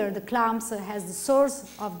consider the clumps as the source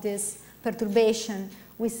of this perturbation,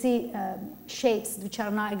 we see shapes which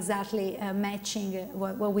are not exactly matching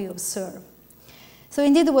what we observe. So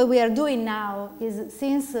indeed what we are doing now is,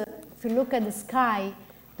 since if you look at the sky,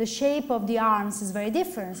 the shape of the arms is very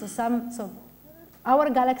different. So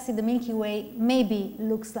our galaxy, the Milky Way, maybe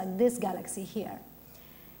looks like this galaxy here.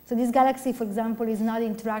 So this galaxy, for example, is not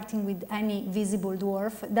interacting with any visible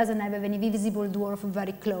dwarf. It doesn't have any visible dwarf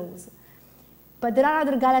very close. But there are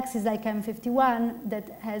other galaxies like M51 that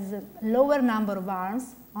has a lower number of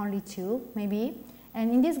arms, only 2 maybe.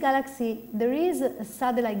 And in this galaxy, there is a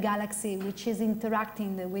satellite galaxy which is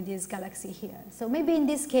interacting with this galaxy here. So maybe in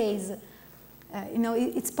this case,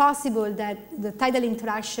 it's possible that the tidal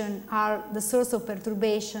interaction are the source of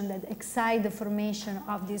perturbation that excite the formation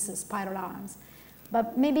of these spiral arms.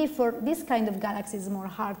 But maybe for this kind of galaxy, it's more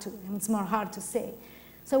hard to say.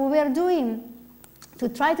 So what we are doing to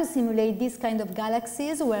try to simulate these kind of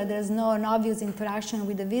galaxies where there's no obvious interaction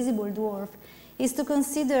with the visible dwarf is to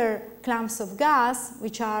consider clumps of gas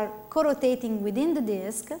which are co-rotating within the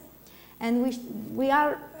disk, and we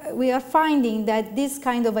are finding that this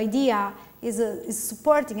kind of idea is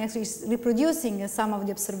supporting, actually is reproducing some of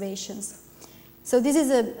the observations. So this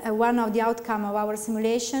is one of the outcome of our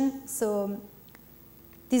simulation. So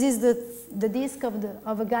this is the disk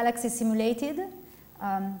of a galaxy simulated,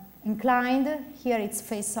 inclined. Here it's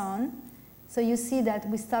face on. So you see that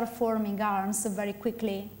we start forming arms very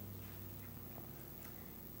quickly.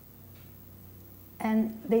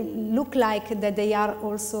 And they look like that they are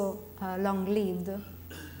also long-lived.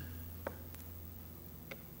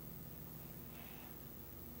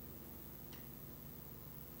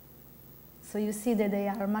 So you see that they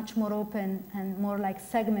are much more open and more like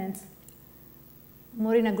segments,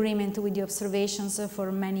 more in agreement with the observations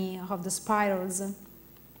for many of the spirals.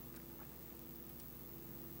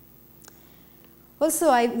 Also,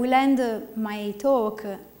 I will end my talk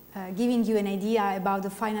giving you an idea about the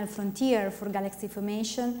final frontier for galaxy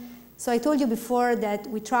formation. So I told you before that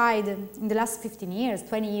we tried in the last 15 years,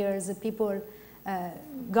 20 years, people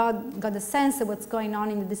got a sense of what's going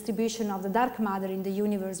on in the distribution of the dark matter in the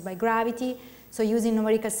universe by gravity. So using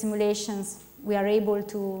numerical simulations, we are able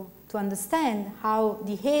to understand how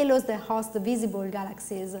the halos that host the visible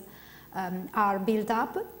galaxies are built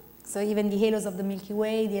up. So even the halos of the Milky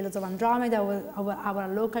Way, the halos of Andromeda, our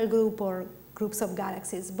local group or groups of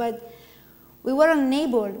galaxies. But we were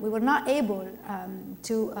not able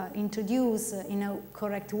to introduce in a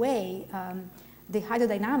correct way the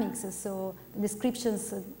hydrodynamics, so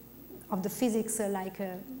descriptions of the physics like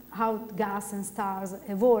how gas and stars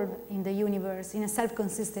evolve in the universe in a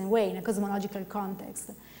self-consistent way, in a cosmological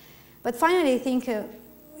context. But finally, I think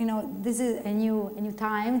this is a new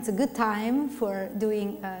time. It's a good time for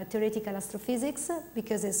doing theoretical astrophysics,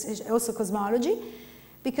 because it's also cosmology,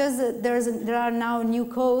 because there are now new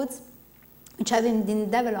codes which have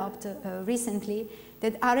been developed recently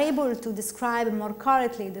that are able to describe more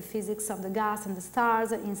correctly the physics of the gas and the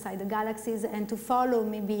stars inside the galaxies, and to follow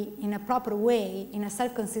maybe in a proper way, in a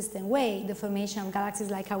self-consistent way, the formation of galaxies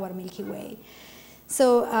like our Milky Way.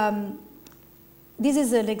 So this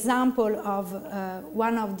is an example of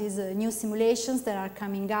one of these new simulations that are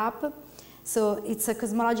coming up. So it's a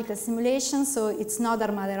cosmological simulation, so it's not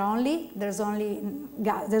dark matter only. There's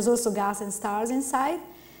also gas and stars inside.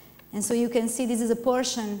 And so you can see this is a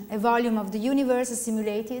portion, a volume of the universe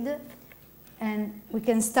simulated. And we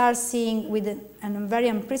can start seeing with a very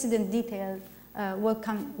unprecedented detail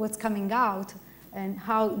what's coming out and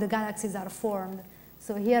how the galaxies are formed.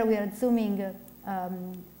 So here we are zooming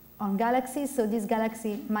on galaxies. So this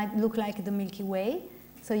galaxy might look like the Milky Way.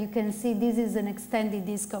 So you can see this is an extended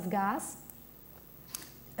disk of gas.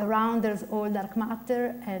 Around there's all dark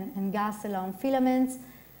matter and gas along filaments.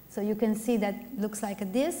 So you can see that looks like a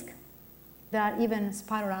disk. There are even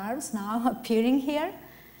spiral arms now appearing here.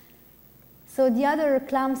 So the other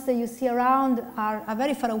clumps that you see around are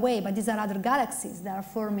very far away, but these are other galaxies that are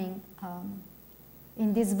forming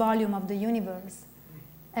in this volume of the universe.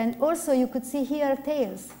 And also you could see here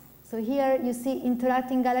tails. So here you see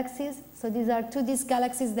interacting galaxies. So these are two disk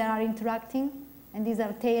galaxies that are interacting, and these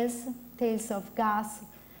are tails of gas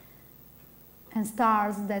and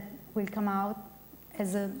stars that will come out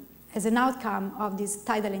as an outcome of these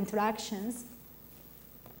tidal interactions.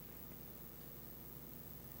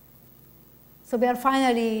 So we are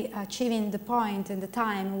finally achieving the point and the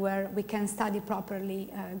time where we can study properly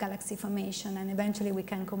galaxy formation, and eventually we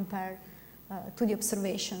can compare to the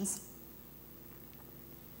observations.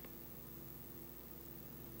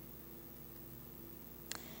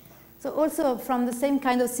 So also from the same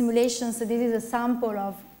kind of simulations, so this is a sample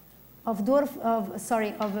of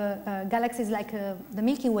galaxies like the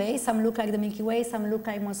Milky Way. Some look like the Milky Way, some look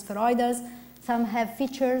like more spheroidals, some have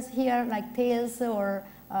features here like tails or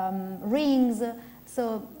rings.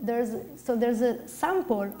 So there's a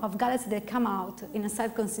sample of galaxies that come out in a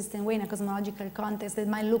self-consistent way in a cosmological context that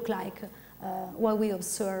might look like what we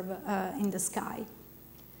observe in the sky.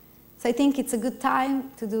 So I think it's a good time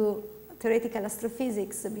to do theoretical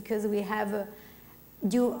astrophysics because we have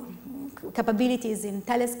due capabilities in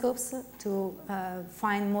telescopes to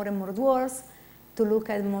find more and more dwarfs, to look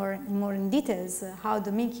at more in details how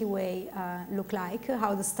the Milky Way look like,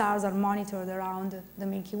 how the stars are monitored around the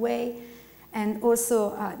Milky Way, and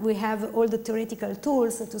also we have all the theoretical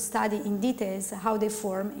tools to study in details how they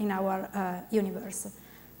form in our universe.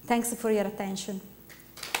 Thanks for your attention.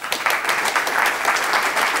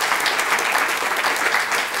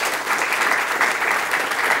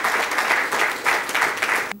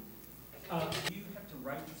 Do you have to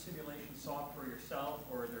write the simulation software yourself,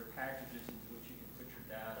 or are there packages into which you can put your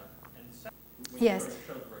data? And when yes. you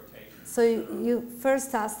show the rotation. So you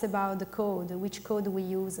first asked about the code, which code we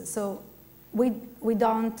use. So we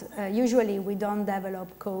don't, usually we don't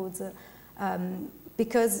develop codes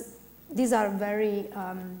because these are very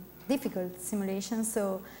difficult simulations.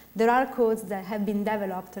 So there are codes that have been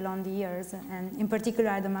developed along the years, and in particular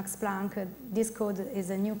at the Max Planck, this code is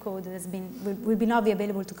a new code that will not be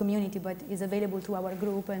available to community, but is available to our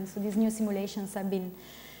group. And so these new simulations have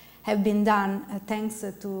been done thanks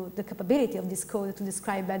to the capability of this code to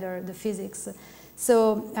describe better the physics.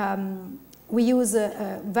 So we use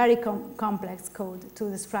a very complex code to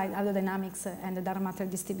describe hydrodynamics and the dark matter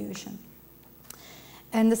distribution.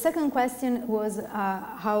 And the second question was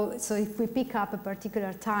so if we pick up a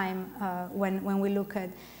particular time when we look at,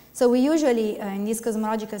 so we usually, in these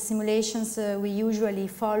cosmological simulations, we usually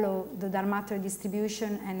follow the dark matter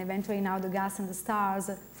distribution and eventually now the gas and the stars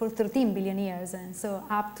for 13 billion years. And so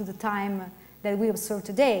up to the time that we observe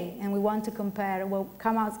today, and we want to compare what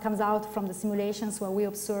comes out from the simulations what we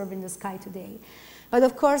observe in the sky today. But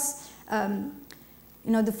of course,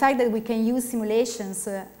 the fact that we can use simulations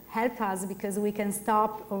help us because we can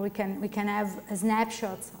stop or we can have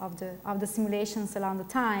snapshots of the simulations along the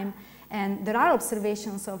time, and there are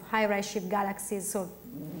observations of high redshift galaxies, so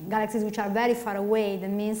galaxies which are very far away. That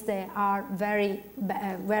means they are very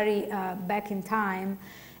back in time,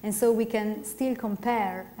 and so we can still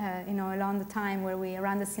compare, along the time where we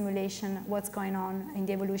run the simulation, what's going on in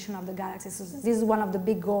the evolution of the galaxies. So this is one of the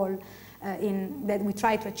big goals that we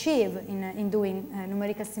try to achieve in doing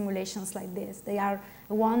numerical simulations like this. They are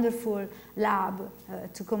a wonderful lab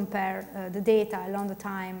to compare the data along the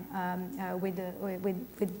time with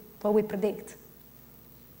what we predict.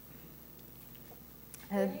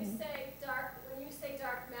 When you say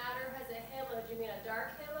dark matter has a halo, do you mean a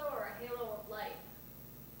dark halo or a halo of light?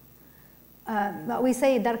 But we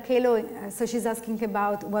say dark halo, so she's asking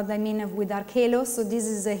about what I mean with dark halo. So this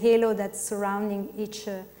is a halo that's surrounding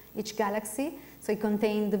each galaxy. So it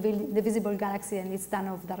contains the visible galaxy, and it's done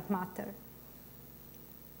of dark matter.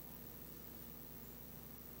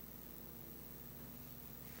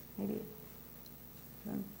 Maybe.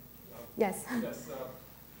 Yes. Yes.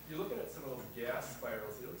 You're looking at some of those gas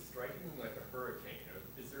spirals. It looks strikingly like a hurricane.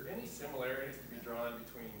 Is there any similarities to be drawn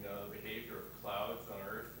between the behavior of clouds on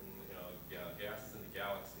Earth and gases in the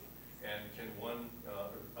galaxy? And can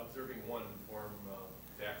observing one form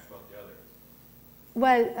facts about the other?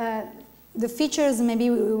 Well, the features maybe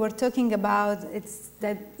we were talking about, it's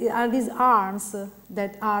that are these arms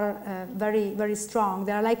that are very, very strong.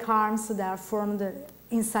 They are like arms that are formed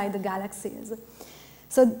inside the galaxies.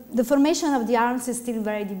 So the formation of the arms is still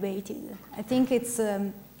very debated. I think it's,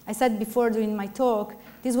 I said before during my talk,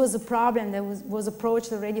 this was a problem that was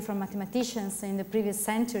approached already from mathematicians in the previous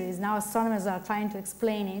centuries. Now astronomers are trying to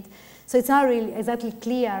explain it. So it's not really exactly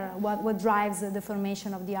clear what drives the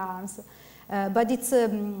formation of the arms. But it's,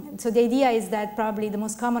 so the idea is that probably the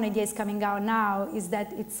most common idea is coming out now is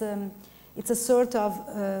that it's a sort of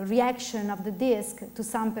reaction of the disk to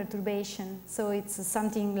some perturbation. So it's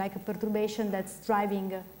something like a perturbation that's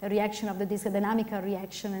driving a reaction of the disk, a dynamical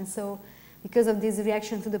reaction. And so because of this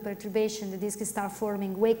reaction to the perturbation, the disk starts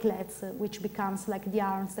forming wakelets, which becomes like the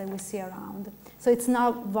arms that we see around. So it's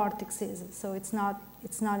not vortices. So it's not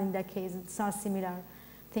in that case, it's not a similar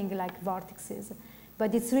thing like vortices.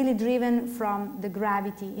 But it's really driven from the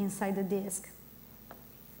gravity inside the disk.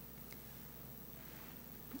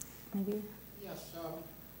 Maybe? Yes,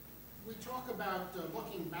 we talk about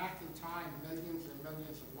looking back in time millions and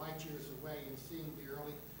millions of light years away and seeing the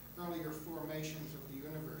earlier formations of the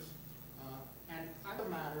universe. And other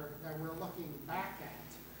matter that we're looking back at.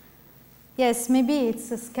 Yes, maybe it's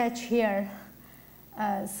a sketch here.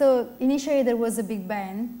 So initially there was a Big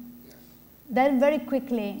Bang. Then very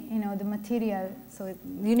quickly, the material, so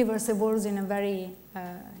the universe evolves in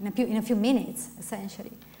a few minutes,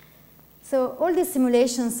 essentially. So all these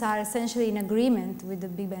simulations are essentially in agreement with the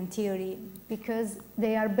Big Bang theory because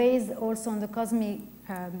they are based also on the cosmic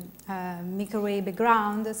Milky Way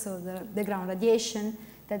background, so the background radiation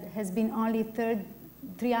that has been only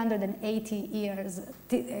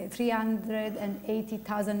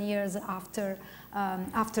 380,000 years after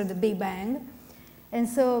the Big Bang. And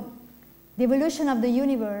so the evolution of the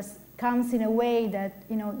universe comes in a way that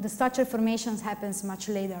the structure formations happens much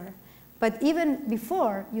later. But even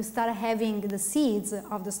before, you start having the seeds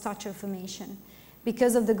of the structure formation.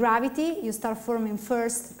 Because of the gravity, you start forming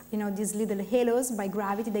first these little halos by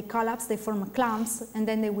gravity. They collapse, they form clumps, and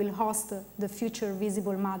then they will host the future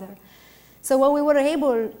visible matter. So what we were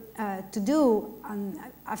able to do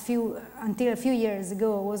until a few years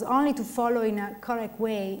ago was only to follow in a correct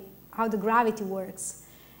way how the gravity works.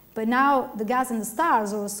 But now the gas and the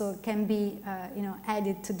stars also can be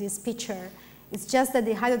added to this picture. It's just that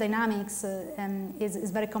the hydrodynamics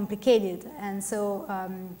is very complicated, and so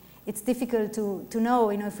it's difficult to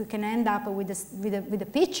know if we can end up with a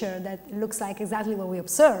picture that looks like exactly what we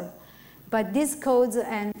observe. But these codes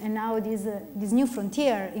and now this new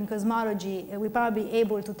frontier in cosmology will probably be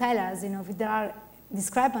able to tell us if there are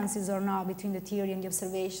discrepancies or not between the theory and the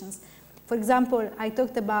observations. For example, I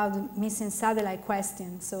talked about missing satellite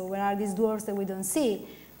question. So where are these dwarfs that we don't see?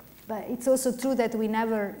 But it's also true that we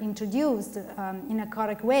never introduced in a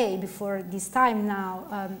correct way before this time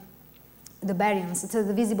now the baryons, so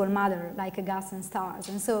the visible matter like a gas and stars.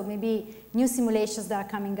 And so maybe new simulations that are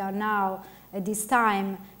coming out now at this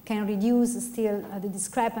time can reduce still the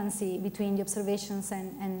discrepancy between the observations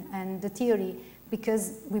and the theory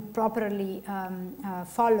because we properly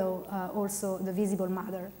follow also the visible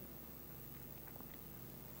matter.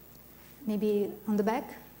 Maybe on the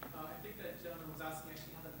back? I think that gentleman was asking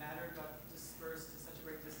actually how the matter got dispersed to such a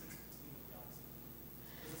great distance between the galaxies.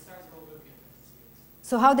 Because the stars are all moving at different speeds.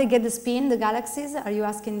 So how they get the spin, the galaxies? Are you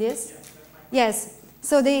asking this? Yes, that's my question. Yes.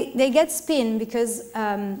 So they get spin because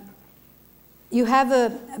you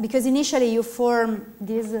have because initially you form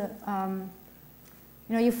these,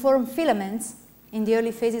 you form filaments in the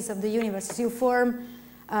early phases of the universe. So you form.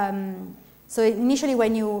 So initially,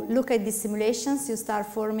 when you look at these simulations, you start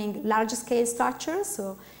forming large-scale structures.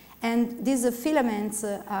 And these filaments,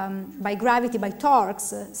 by gravity, by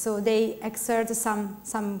torques, so they exert some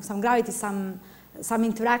gravity, some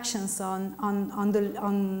interactions on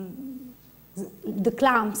the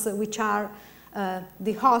clumps, which are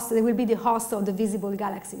the host. They will be the host of the visible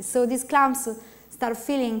galaxies. So these clumps start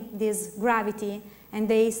feeling this gravity, and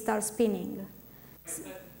they start spinning.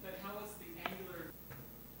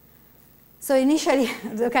 So initially,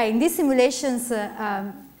 okay, in these simulations,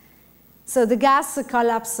 so the gas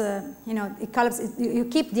collapse, it collapses. You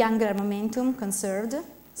keep the angular momentum conserved,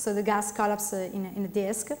 so the gas collapses in a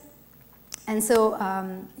disk, and so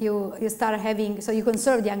you start having, so you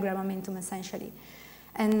conserve the angular momentum essentially,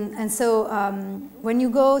 and so when you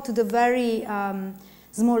go to the very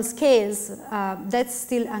small scales, that's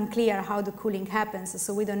still unclear how the cooling happens.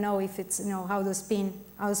 So we don't know if it's how the spin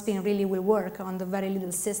really will work on the very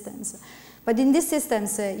little systems. But in these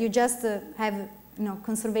systems, you just have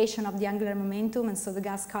conservation of the angular momentum, and so the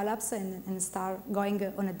gas collapses and start going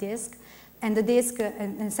on a disk. And the disk,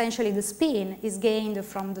 and essentially the spin, is gained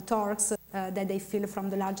from the torques that they feel from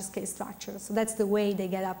the large scale structure. So that's the way they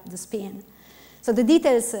get up the spin. So the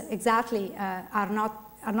details exactly are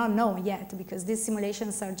not known yet, because these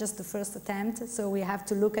simulations are just the first attempt. So we have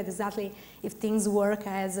to look at exactly if things work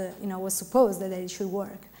as was supposed that they should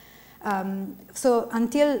work.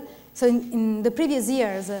 So in the previous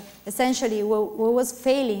years, essentially what was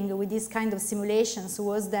failing with these kind of simulations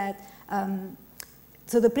was that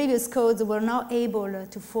so the previous codes were not able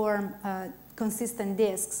to form consistent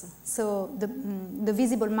disks. So the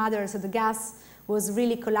visible matter, so the gas, was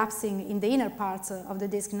really collapsing in the inner parts of the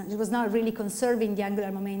disk. It was not really conserving the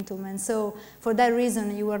angular momentum, and so for that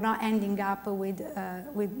reason, you were not ending up with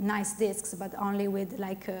nice disks, but only with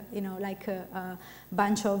like a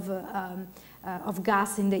bunch of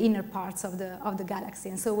gas in the inner parts of the galaxy.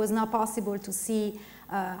 And so it was not possible to see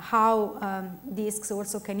how disks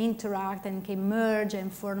also can interact and can merge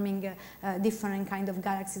and forming different kind of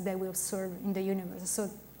galaxies that we observe in the universe. So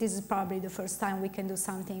this is probably the first time we can do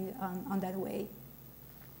something on that way.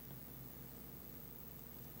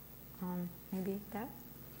 Maybe that?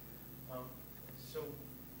 So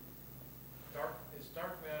is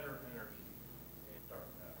dark matter energy and dark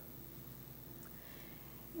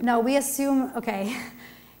matter? No, we assume, okay,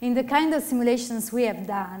 in the kind of simulations we have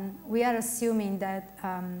done, we are assuming that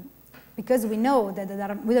because we know that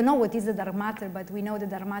we don't know what is the dark matter, but we know that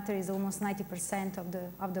dark matter is almost 90%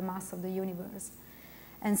 of the mass of the universe.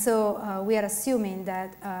 And so we are assuming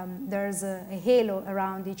that there's a halo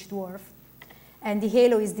around each dwarf, and the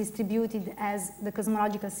halo is distributed as the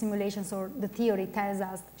cosmological simulations or the theory tells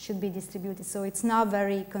us should be distributed. So it's not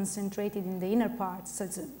very concentrated in the inner parts. So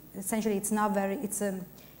essentially it's not very, it's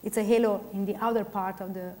a halo in the outer part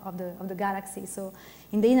of the galaxy. So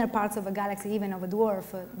in the inner parts of a galaxy, even of a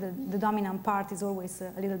dwarf, the dominant part is always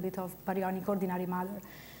a little bit of baryonic ordinary matter.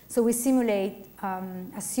 So we simulate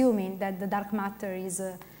assuming that the dark matter is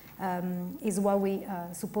what we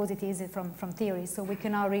suppose it is from theory. So we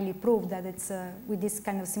cannot really prove that it's, with this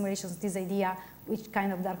kind of simulations, this idea, which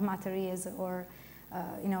kind of dark matter is, or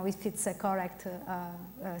if it's a correct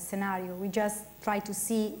scenario. We just try to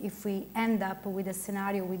see if we end up with a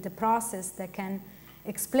scenario with the process that can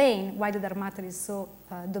explain why the dark matter is so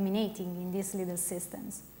dominating in these little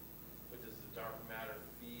systems. But does the dark matter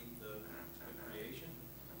feed the creation?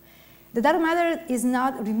 The dark matter is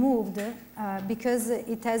not removed because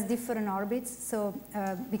it has different orbits. So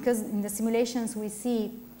because in the simulations we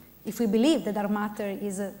see, if we believe that dark matter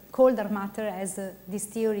is cold dark matter, as this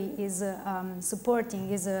theory is supporting,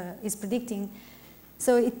 is predicting,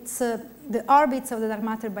 so it's the orbits of the dark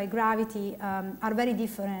matter by gravity are very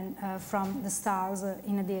different from the stars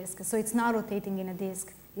in a disk. So it's not rotating in a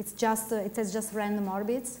disk. It's just it has just random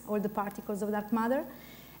orbits, all the particles of dark matter.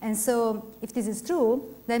 And so if this is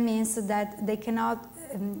true, that means that they cannot,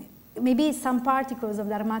 maybe some particles of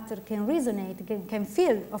dark matter can resonate, can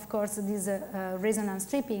feel, of course, this resonance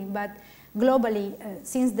stripping, but globally,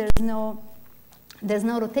 since there's no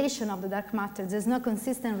rotation of the dark matter, there's no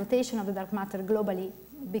consistent rotation of the dark matter globally,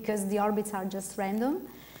 because the orbits are just random,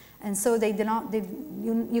 and so they do not,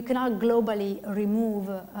 you cannot globally remove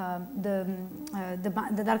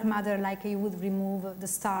the dark matter like you would remove the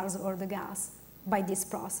stars or the gas by this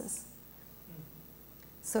process.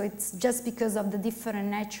 So it's just because of the different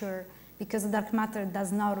nature, because the dark matter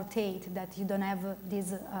does not rotate, that you don't have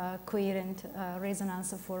this coherent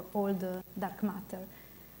resonance for all the dark matter.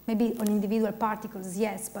 Maybe on individual particles,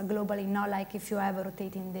 yes, but globally not like if you have a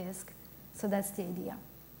rotating disk. So that's the idea.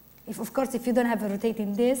 Of course, if you don't have a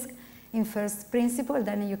rotating disk in first principle,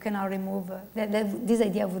 then you cannot remove, this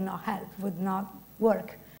idea would not help, would not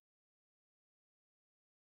work.